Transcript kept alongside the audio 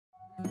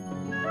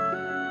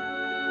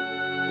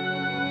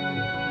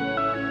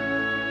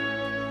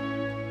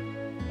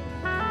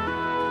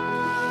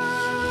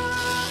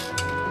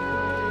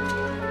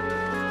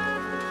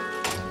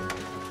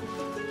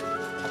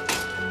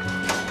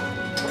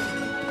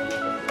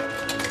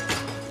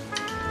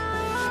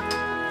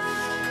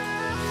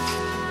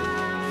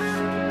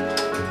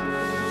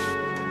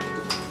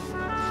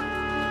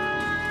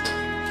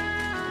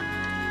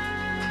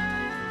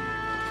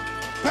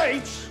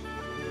Bates!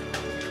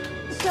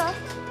 Sir,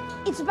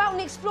 it's about an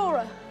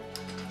explorer.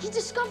 He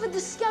discovered the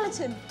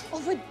skeleton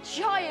of a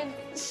giant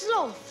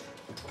sloth.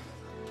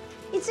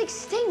 It's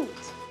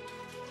extinct.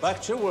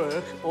 Back to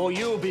work, or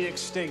you'll be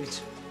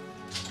extinct.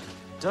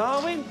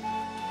 Darwin?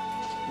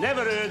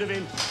 Never heard of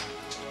him.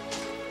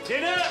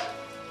 Dinner?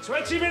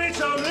 20 minutes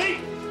only.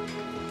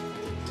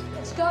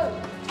 Let's go.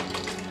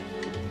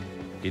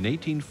 In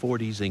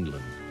 1840s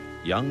England,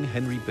 young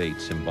Henry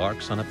Bates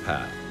embarks on a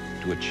path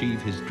to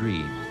achieve his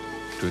dream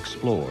to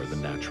explore the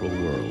natural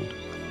world.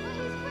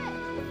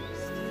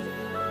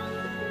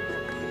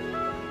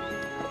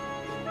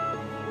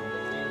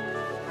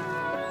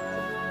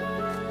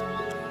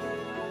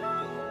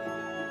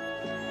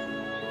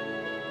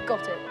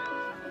 Got it.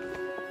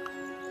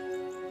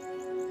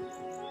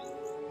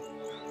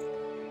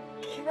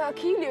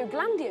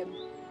 Glandium.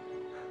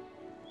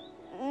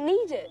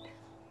 Need it.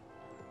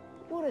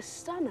 What a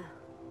stunner.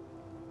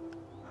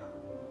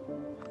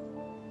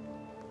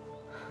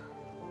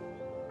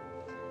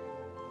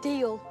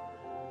 Deal.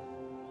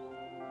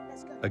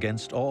 Let's go.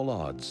 Against all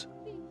odds,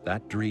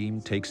 that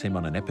dream takes him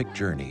on an epic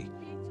journey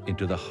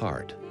into the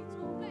heart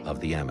of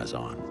the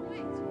Amazon.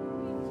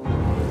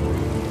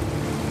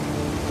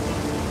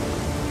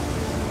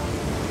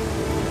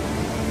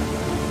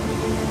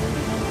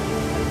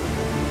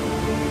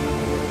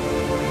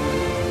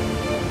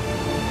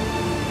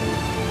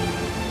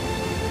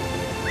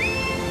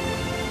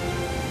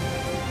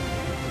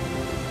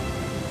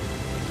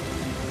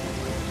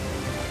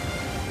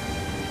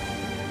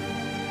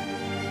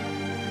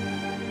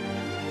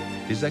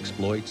 His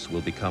exploits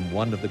will become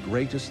one of the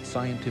greatest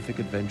scientific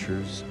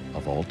adventures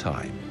of all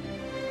time.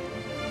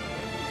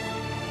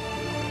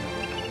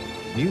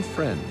 New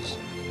friends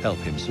help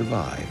him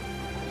survive.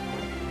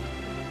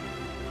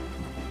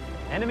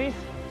 Enemies?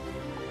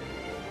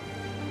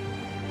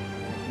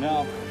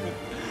 No.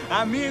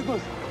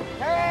 Amigos.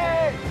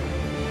 Hey!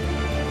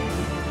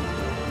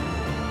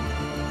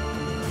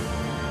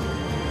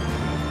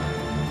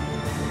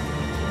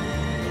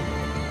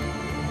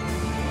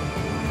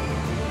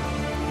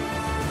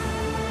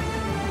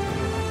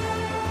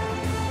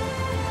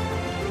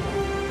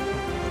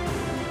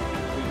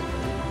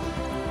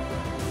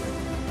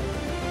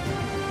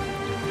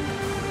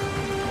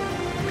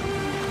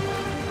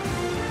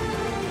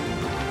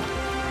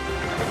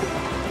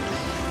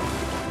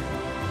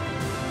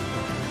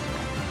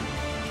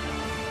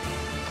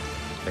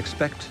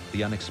 Expect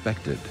the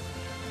unexpected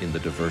in the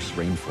diverse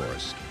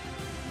rainforest,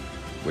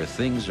 where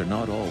things are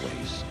not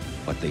always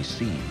what they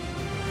seem.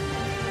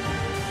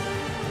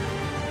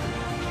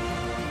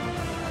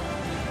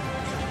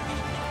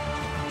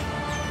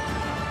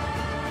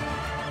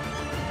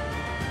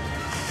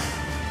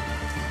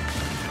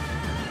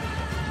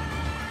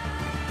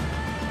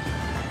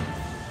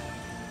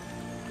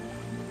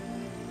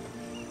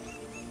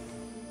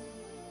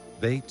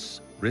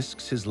 Bates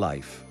risks his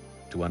life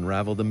to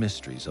unravel the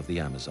mysteries of the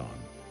Amazon.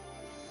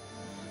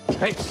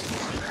 Hey!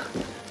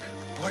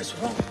 What is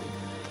wrong?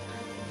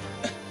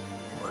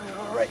 We're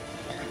all right.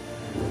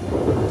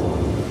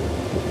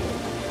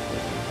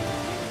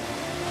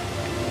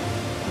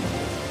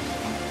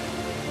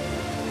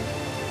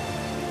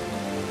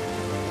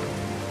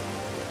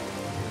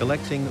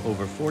 Collecting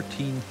over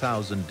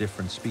 14,000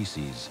 different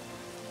species,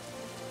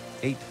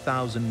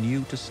 8,000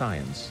 new to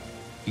science,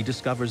 he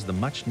discovers the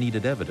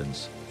much-needed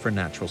evidence for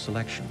natural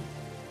selection,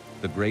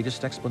 the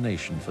greatest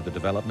explanation for the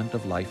development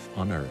of life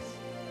on Earth,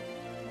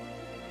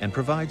 and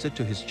provides it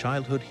to his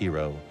childhood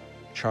hero,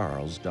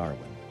 Charles Darwin.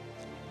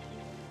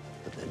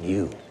 But then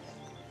you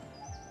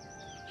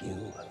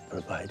have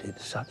provided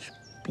such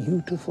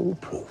beautiful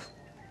proof